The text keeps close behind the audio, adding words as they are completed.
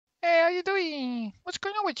Hey, how you doing? What's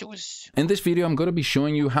going on with you? In this video, I'm going to be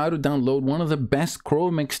showing you how to download one of the best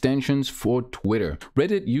Chrome extensions for Twitter.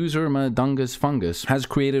 Reddit user Madungus Fungus has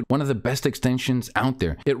created one of the best extensions out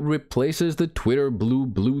there. It replaces the Twitter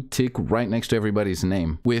blue tick right next to everybody's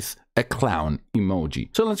name with a clown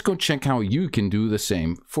emoji. So let's go check how you can do the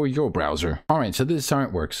same for your browser. Alright, so this is how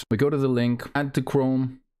it works. We go to the link, add to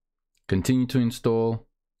Chrome, continue to install,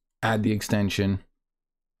 add the extension,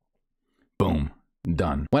 boom.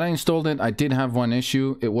 Done. When I installed it, I did have one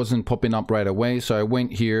issue. It wasn't popping up right away. So I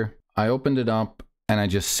went here, I opened it up, and I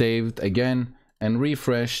just saved again and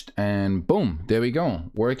refreshed, and boom, there we go.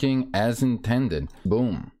 Working as intended.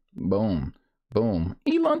 Boom, boom, boom.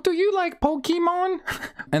 Elon, do you like Pokemon?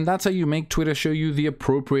 And that's how you make Twitter show you the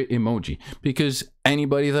appropriate emoji, because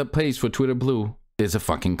anybody that pays for Twitter Blue is a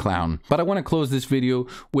fucking clown. But I want to close this video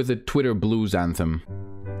with a Twitter Blues anthem.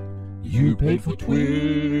 You paid for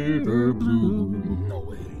Twitter Blue. No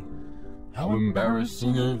way. How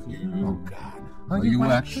embarrassing of you. Oh God. Are you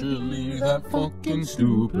actually that fucking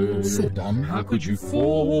stupid? So dumb. How could you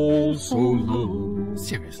fall so low?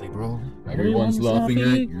 Seriously, bro. Everyone's laughing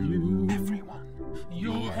at you. Everyone.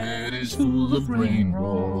 Your head is full of brain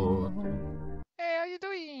rot. Hey, how you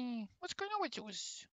doing? What's going on with you?